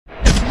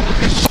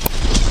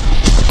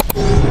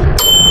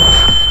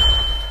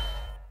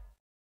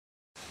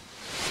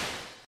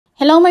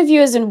Hello my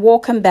viewers and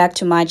welcome back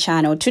to my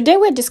channel. Today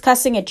we're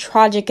discussing a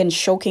tragic and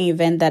shocking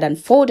event that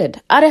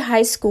unfolded at a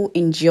high school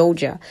in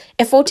Georgia.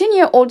 A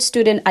 14-year-old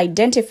student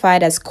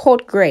identified as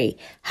Colt Gray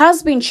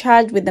has been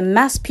charged with the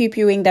mass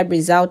pupilling that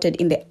resulted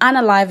in the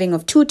unaliving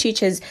of 2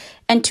 teachers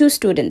and 2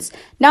 students.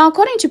 Now,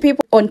 according to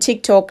people on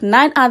TikTok,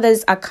 9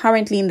 others are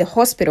currently in the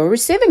hospital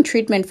receiving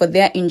treatment for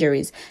their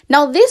injuries.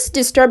 Now, this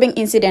disturbing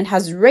incident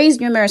has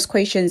raised numerous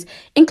questions,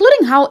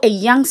 including how a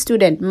young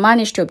student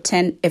managed to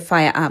obtain a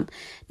firearm.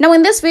 Now,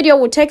 in this video,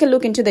 we'll take a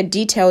look into the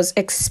details,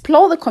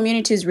 explore the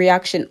community's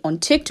reaction on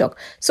TikTok.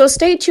 So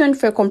stay tuned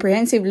for a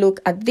comprehensive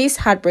look at this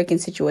heartbreaking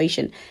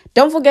situation.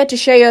 Don't forget to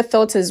share your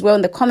thoughts as well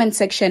in the comment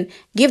section.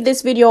 Give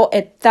this video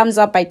a thumbs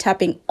up by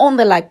tapping on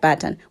the like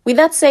button. With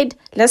that said,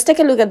 let's take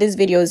a look at these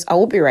videos. I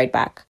will be right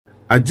back.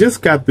 I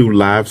just got through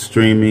live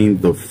streaming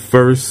the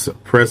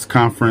first press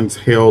conference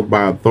held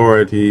by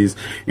authorities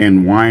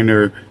in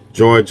Weiner,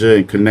 Georgia,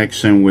 in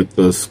connection with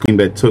the schooling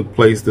that took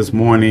place this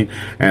morning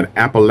at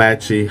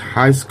Apalachee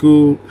High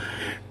School.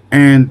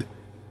 And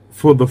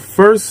for the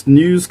first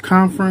news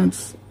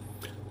conference,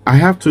 I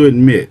have to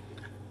admit,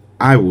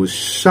 I was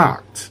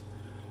shocked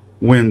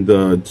when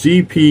the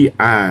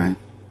GPI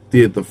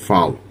did the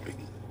following.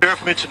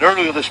 Sheriff mentioned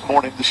earlier this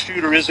morning the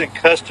shooter is in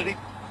custody.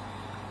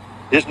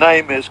 His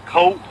name is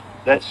Colt,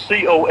 that's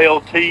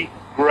C-O-L-T,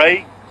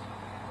 Gray.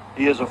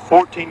 He is a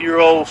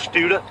 14-year-old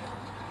student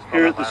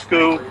here at the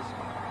school.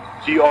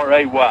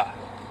 G-R-A-Y.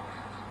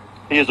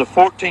 He is a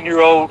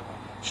 14-year-old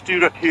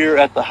student here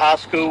at the high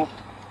school.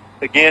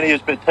 Again, he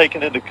has been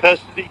taken into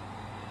custody.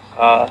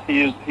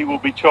 He will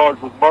be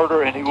charged with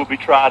murder and he will be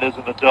tried as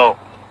an adult.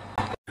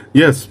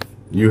 Yes,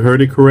 you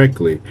heard it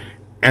correctly.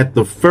 At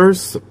the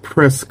first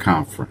press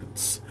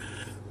conference,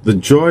 the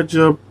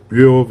Georgia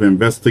Bureau of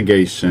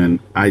Investigation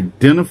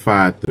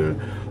identified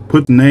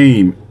put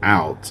name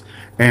out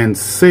and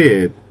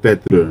said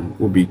that the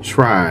will be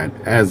tried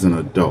as an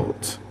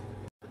adult.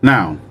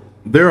 Now,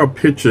 there are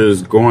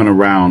pictures going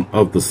around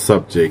of the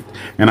subject,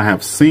 and I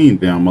have seen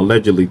them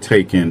allegedly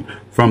taken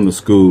from the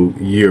school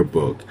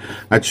yearbook.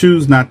 I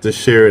choose not to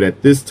share it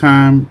at this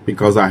time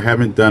because I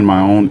haven't done my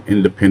own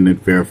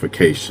independent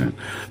verification.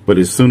 But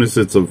as soon as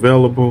it's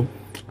available,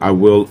 I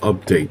will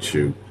update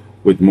you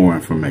with more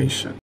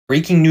information.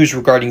 Breaking news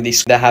regarding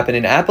this that happened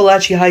in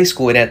Apalachee High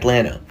School in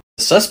Atlanta.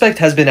 The suspect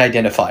has been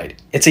identified.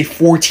 It's a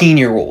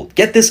 14-year-old.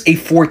 Get this, a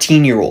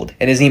 14-year-old,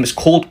 and his name is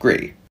Colt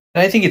Gray.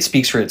 And I think it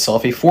speaks for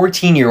itself. A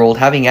 14-year-old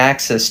having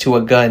access to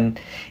a gun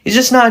is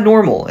just not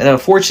normal. And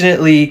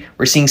unfortunately,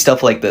 we're seeing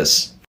stuff like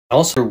this.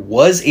 Also, there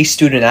was a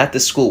student at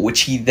the school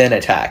which he then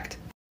attacked.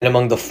 And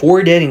among the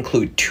 4 dead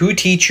include 2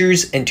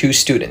 teachers and 2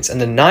 students. And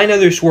the 9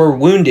 others who are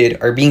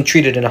wounded are being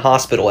treated in a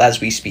hospital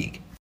as we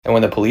speak. And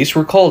when the police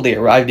were called, they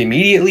arrived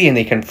immediately and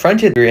they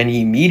confronted her and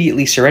he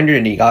immediately surrendered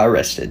and he got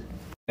arrested.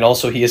 And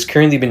also, he has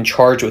currently been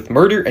charged with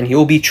murder and he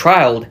will be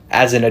trialed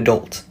as an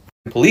adult.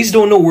 Police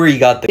don't know where he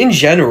got them. In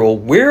general,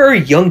 where are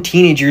young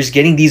teenagers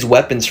getting these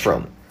weapons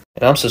from?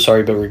 And I'm so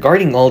sorry, but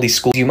regarding all these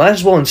schools, you might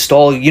as well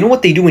install, you know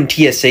what they do in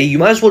TSA? You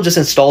might as well just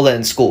install that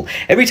in school.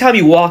 Every time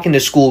you walk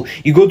into school,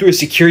 you go through a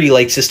security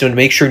light system to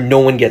make sure no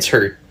one gets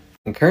hurt.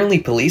 And currently,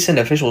 police and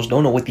officials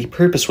don't know what the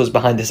purpose was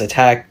behind this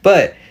attack,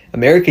 but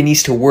America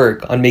needs to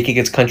work on making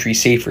its country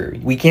safer.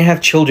 We can't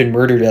have children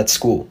murdered at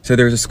school. So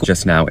there's a school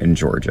just now in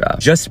Georgia.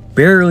 Just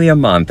barely a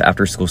month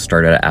after school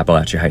started at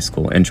Apalachee High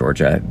School in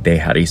Georgia, they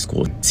had a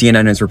school.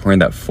 CNN is reporting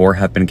that 4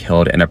 have been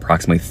killed and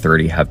approximately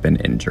 30 have been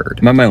injured.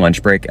 I'm on my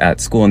lunch break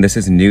at school, and this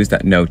is news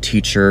that no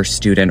teacher,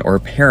 student, or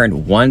parent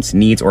wants,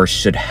 needs, or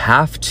should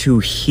have to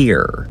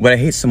hear. What I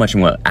hate so much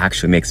and what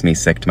actually makes me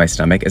sick to my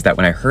stomach is that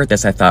when I heard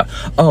this, I thought,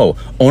 oh,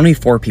 only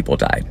 4 people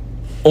died.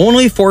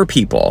 Only 4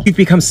 people. We've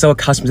become so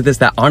accustomed to this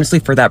that honestly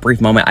for that brief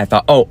moment I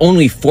thought, oh,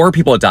 only 4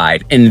 people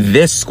died in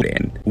this school.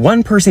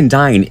 1 person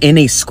dying in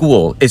a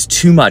school is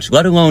too much,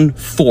 let alone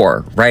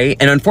 4, right?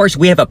 And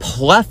unfortunately we have a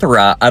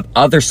plethora of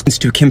other schools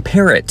to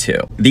compare it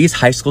to. These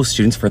high school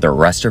students for the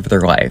rest of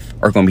their life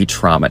are going to be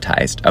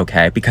traumatized,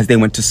 okay? Because they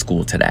went to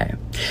school today.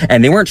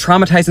 And they weren't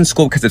traumatized in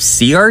school because of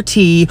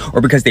CRT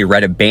or because they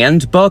read a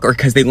banned book or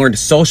because they learned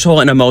social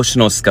and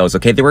emotional skills,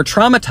 okay? They were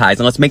traumatized,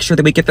 and let's make sure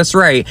that we get this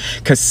right,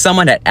 because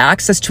someone had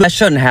access to that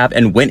shouldn't have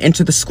and went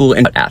into the school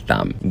and at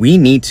them. We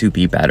need to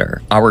be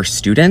better. Our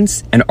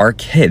students and our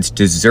kids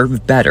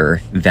deserve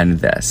better than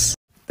this.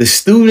 The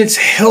students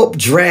helped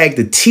drag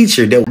the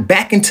teacher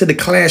back into the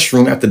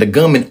classroom after the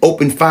gunman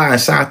opened fire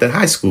inside the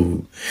high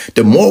school.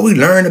 The more we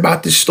learn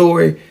about this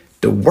story,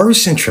 the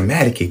worse and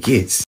traumatic it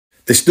gets.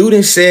 The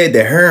student said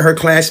that her and her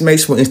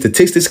classmates were in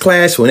statistics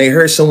class when they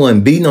heard someone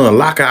beating on a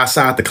locker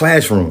outside the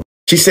classroom.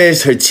 She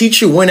says her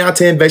teacher went out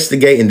to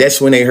investigate, and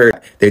that's when they heard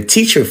their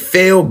teacher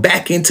fell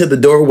back into the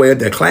doorway of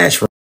their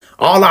classroom.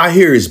 All I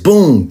hear is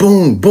boom,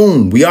 boom,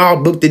 boom. We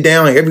all booked it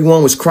down.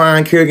 Everyone was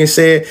crying. Kerrigan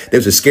said there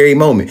was a scary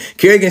moment.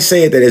 Kerrigan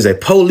said that as a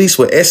police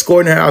were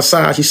escorting her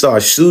outside, she saw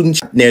a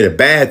student near the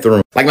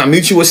bathroom. Like my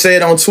mutual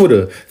said on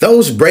Twitter,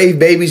 those brave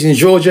babies in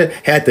Georgia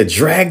had to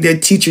drag their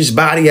teacher's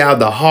body out of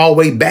the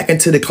hallway back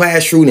into the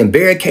classroom and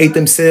barricade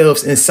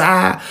themselves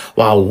inside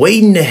while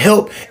waiting to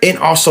help and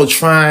also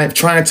trying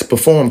to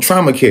perform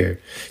trauma care.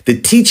 The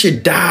teacher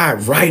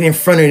died right in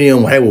front of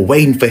them while they were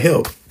waiting for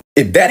help.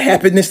 If that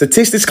happened in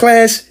statistics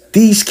class,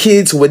 these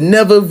kids would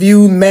never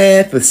view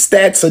math or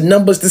stats or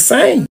numbers the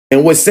same.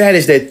 And what's sad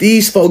is that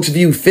these folks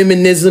view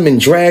feminism and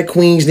drag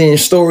queens during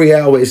story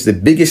hour as the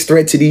biggest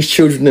threat to these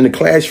children in the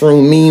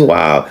classroom.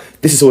 Meanwhile,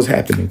 this is what's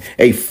happening.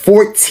 A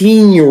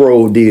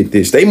 14-year-old did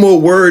this. They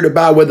more worried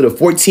about whether the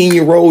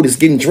 14-year-old is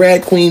getting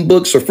drag queen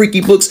books or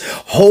freaky books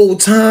whole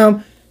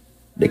time.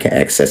 They can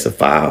access a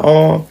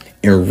firearm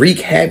and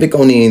wreak havoc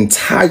on the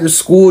entire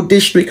school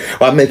district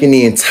while making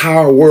the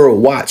entire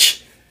world watch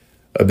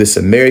of this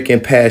American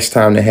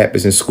pastime that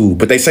happens in school.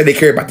 But they say they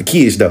care about the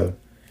kids, though.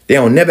 They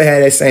don't never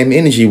have that same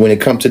energy when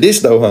it comes to this,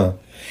 though, huh?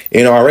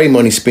 NRA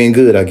money spend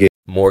good, I guess.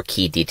 More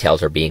key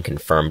details are being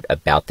confirmed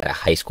about the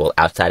high school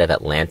outside of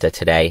Atlanta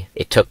today.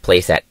 It took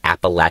place at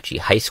Appalachia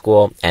High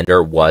School, and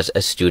there was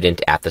a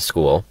student at the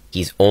school.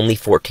 He's only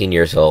 14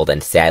 years old,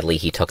 and sadly,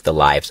 he took the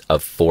lives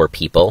of 4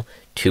 people.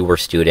 2 were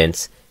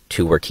students,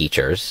 2 were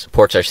teachers.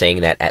 Reports are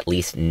saying that at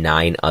least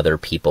 9 other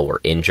people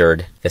were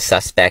injured. The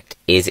suspect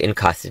is in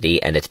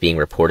custody, and it's being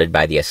reported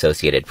by the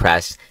Associated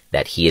Press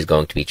that he is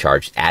going to be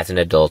charged as an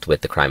adult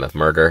with the crime of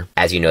murder.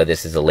 As you know,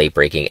 this is a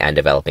late-breaking and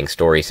developing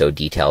story, so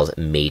details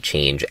may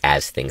change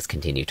as things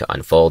continue to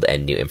unfold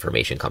and new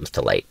information comes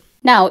to light.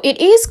 Now, it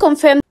is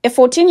confirmed a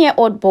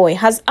 14-year-old boy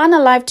has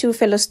unalived 2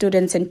 fellow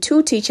students and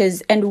 2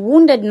 teachers and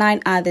wounded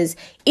 9 others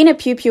in a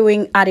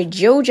pew-pewing at a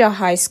Georgia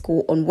high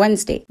school on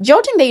Wednesday,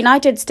 jolting the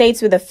United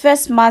States with the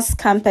first mass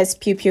campus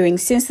pew-pewing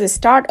since the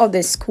start of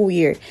the school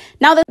year.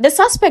 Now, the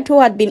suspect,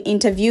 who had been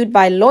interviewed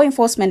by law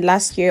enforcement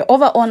last year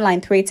over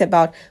online threats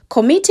about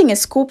committing a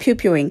school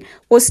pew-pewing,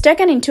 was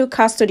taken into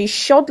custody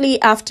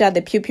shortly after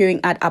the pew-pewing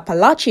at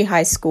Appalachia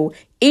High School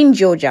in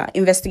Georgia,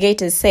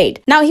 investigators said.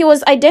 Now, he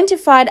was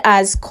identified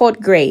as Colt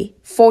Gray,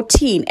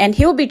 14, and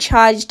he'll be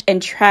charged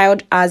and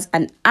trialed as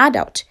an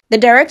adult, the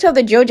director of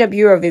the Georgia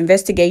Bureau of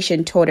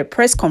Investigation told a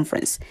press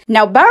conference.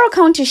 Now, Barrow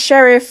County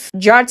Sheriff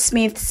Judd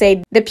Smith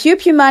said the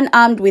pew-pew man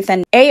armed with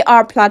an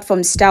AR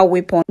platform-style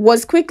weapon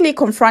was quickly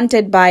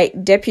confronted by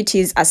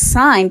deputies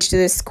assigned to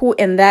the school,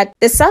 and that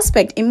the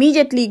suspect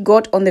immediately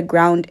got on the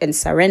ground and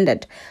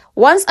surrendered.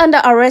 Once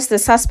under arrest, the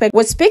suspect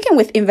was speaking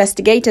with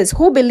investigators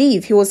who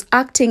believe he was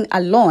acting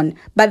alone,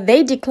 but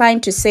they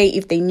declined to say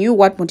if they knew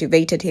what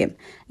motivated him.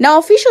 Now,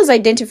 officials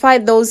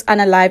identified those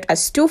unalived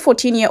as 2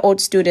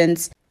 14-year-old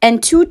students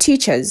and 2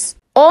 teachers.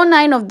 All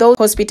 9 of those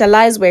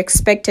hospitalized were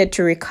expected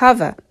to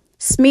recover.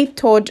 Smith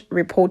told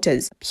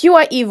reporters,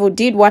 "Pure evil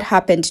did what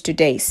happened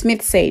today,"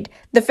 Smith said.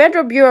 The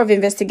Federal Bureau of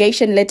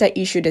Investigation later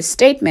issued a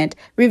statement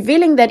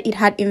revealing that it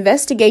had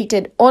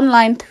investigated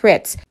online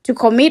threats to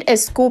commit a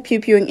school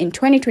pew-pewing in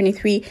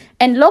 2023,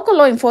 and local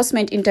law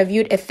enforcement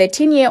interviewed a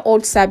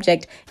 13-year-old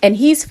subject and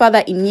his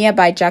father in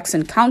nearby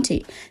Jackson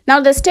County.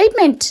 Now, the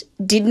statement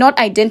did not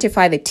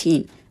identify the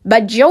teen,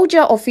 but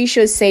Georgia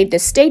officials said the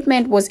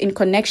statement was in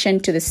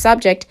connection to the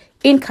subject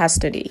in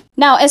custody.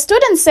 Now, a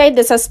student said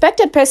the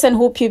suspected person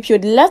who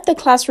pew-pewed left the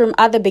classroom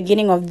at the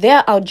beginning of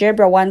their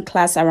Algebra 1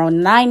 class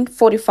around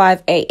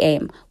 9:45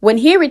 a.m. When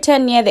he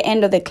returned near the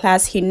end of the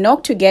class, he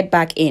knocked to get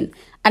back in.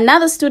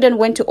 Another student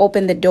went to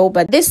open the door,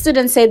 but this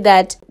student said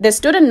that the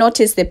student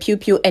noticed the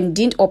pew-pew and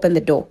didn't open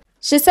the door.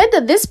 She said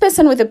that this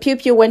person with a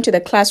pew-pew went to the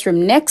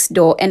classroom next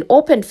door and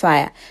opened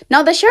fire.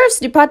 Now, the sheriff's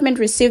department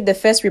received the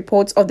first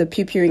reports of the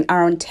pew-pewing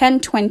around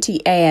 10:20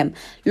 a.m.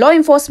 Law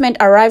enforcement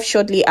arrived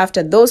shortly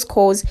after those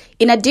calls,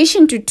 in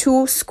addition to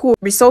 2 school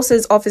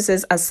resources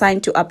officers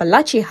assigned to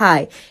Appalachia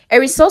High. A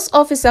resource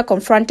officer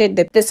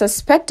confronted the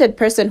suspected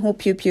person who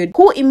pew-pewed,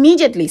 who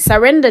immediately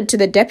surrendered to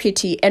the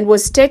deputy and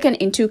was taken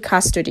into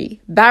custody,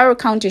 Barrow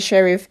County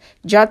Sheriff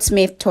Judd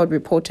Smith told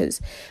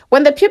reporters.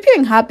 When the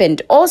pew-pewing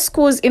happened, all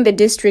schools in the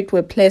district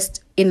were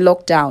placed in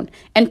lockdown,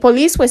 and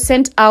police were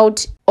sent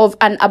out of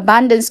an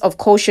abundance of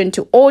caution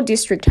to all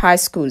district high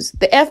schools.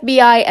 The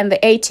FBI and the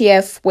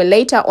ATF were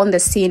later on the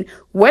scene,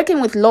 working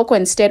with local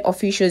and state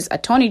officials,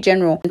 Attorney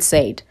General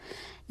said.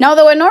 Now,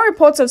 there were no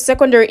reports of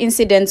secondary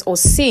incidents or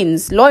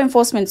scenes, law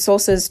enforcement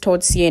sources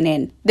told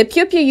CNN. The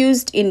pew-pew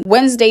used in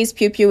Wednesday's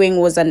pew-pewing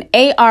was an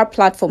AR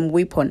platform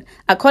weapon,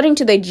 according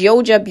to the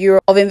Georgia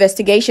Bureau of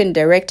Investigation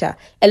director.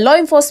 A law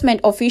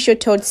enforcement official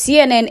told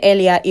CNN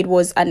earlier it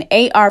was an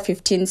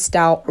AR-15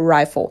 style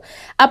rifle.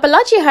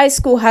 Appalachia High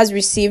School has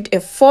received a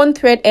phone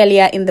threat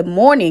earlier in the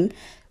morning,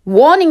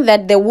 warning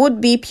that there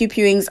would be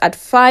pew-pewings at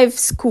 5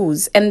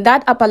 schools and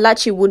that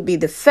Appalachia would be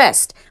the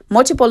first,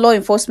 multiple law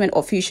enforcement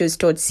officials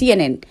told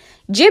CNN.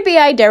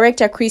 GBI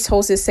Director Chris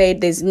Halsey said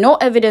there's no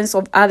evidence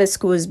of other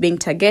schools being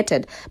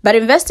targeted, but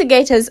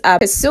investigators are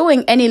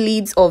pursuing any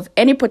leads of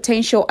any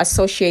potential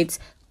associates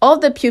of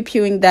the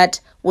pew-pewing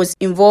that was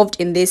involved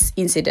in this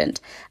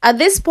incident. At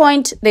this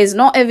point, there's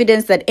no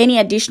evidence that any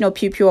additional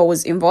pupil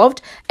was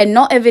involved and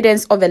no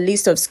evidence of a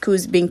list of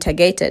schools being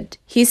targeted.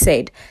 He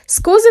said,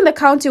 schools in the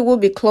county will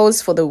be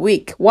closed for the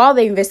week while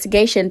the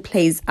investigation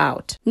plays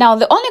out. Now,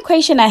 the only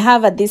question I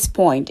have at this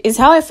point is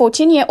how a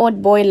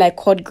 14-year-old boy like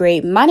Colt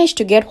Gray managed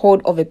to get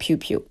hold of a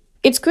pupil.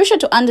 It's crucial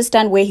to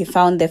understand where he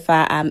found the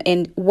firearm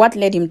and what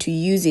led him to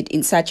use it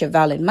in such a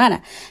violent manner.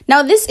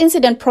 Now, this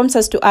incident prompts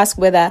us to ask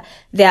whether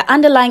there are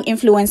underlying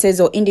influences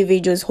or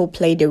individuals who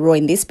played a role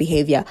in this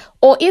behavior,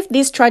 or if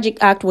this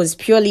tragic act was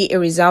purely a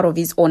result of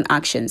his own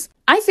actions.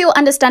 I feel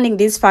understanding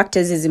these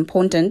factors is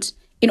important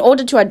in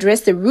order to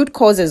address the root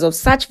causes of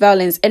such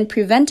violence and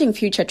preventing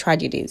future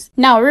tragedies.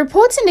 Now,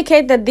 reports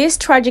indicate that this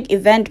tragic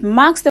event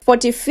marks the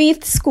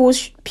 45th school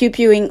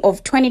pupilling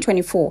of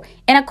 2024,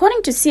 and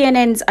according to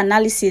CNN's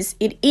analysis,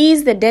 it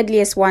is the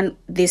deadliest one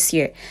this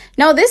year.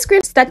 Now, this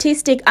grim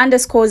statistic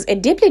underscores a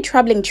deeply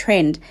troubling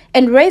trend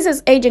and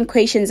raises urgent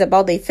questions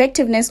about the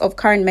effectiveness of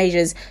current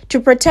measures to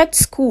protect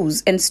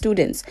schools and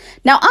students.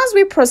 Now, as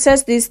we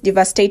process this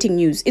devastating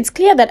news, it's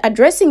clear that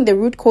addressing the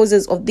root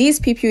causes of these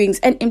pupillings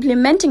and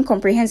implementing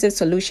comprehensive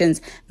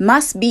solutions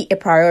must be a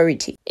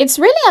priority. It's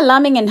really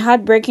alarming and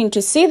heartbreaking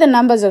to see the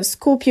numbers of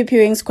school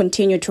pupillings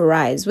continue to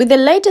rise, with the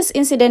latest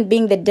incident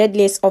being the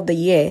deadliest of the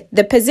year.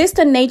 The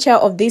persistent nature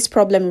of this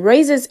problem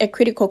raises a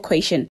critical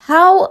question.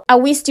 How are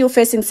we still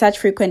facing such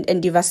frequent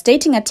and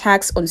devastating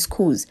attacks on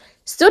schools?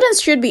 Students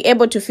should be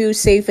able to feel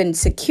safe and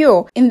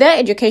secure in their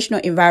educational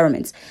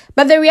environments,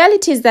 but the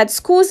reality is that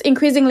schools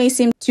increasingly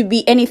seem to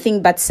be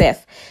anything but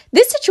safe.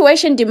 This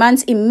situation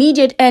demands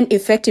immediate and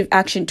effective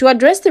action to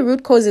address the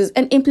root causes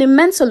and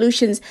implement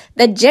solutions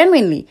that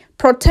genuinely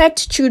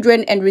protect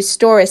children and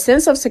restore a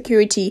sense of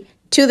security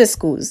to the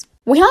schools.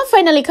 We have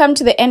finally come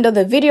to the end of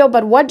the video,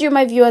 but what do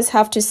my viewers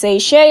have to say?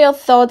 Share your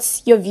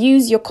thoughts, your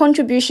views, your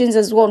contributions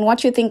as well, and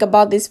what you think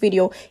about this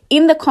video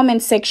in the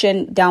comment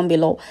section down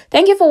below.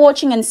 Thank you for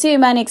watching, and see you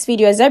in my next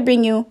video as I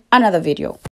bring you another video.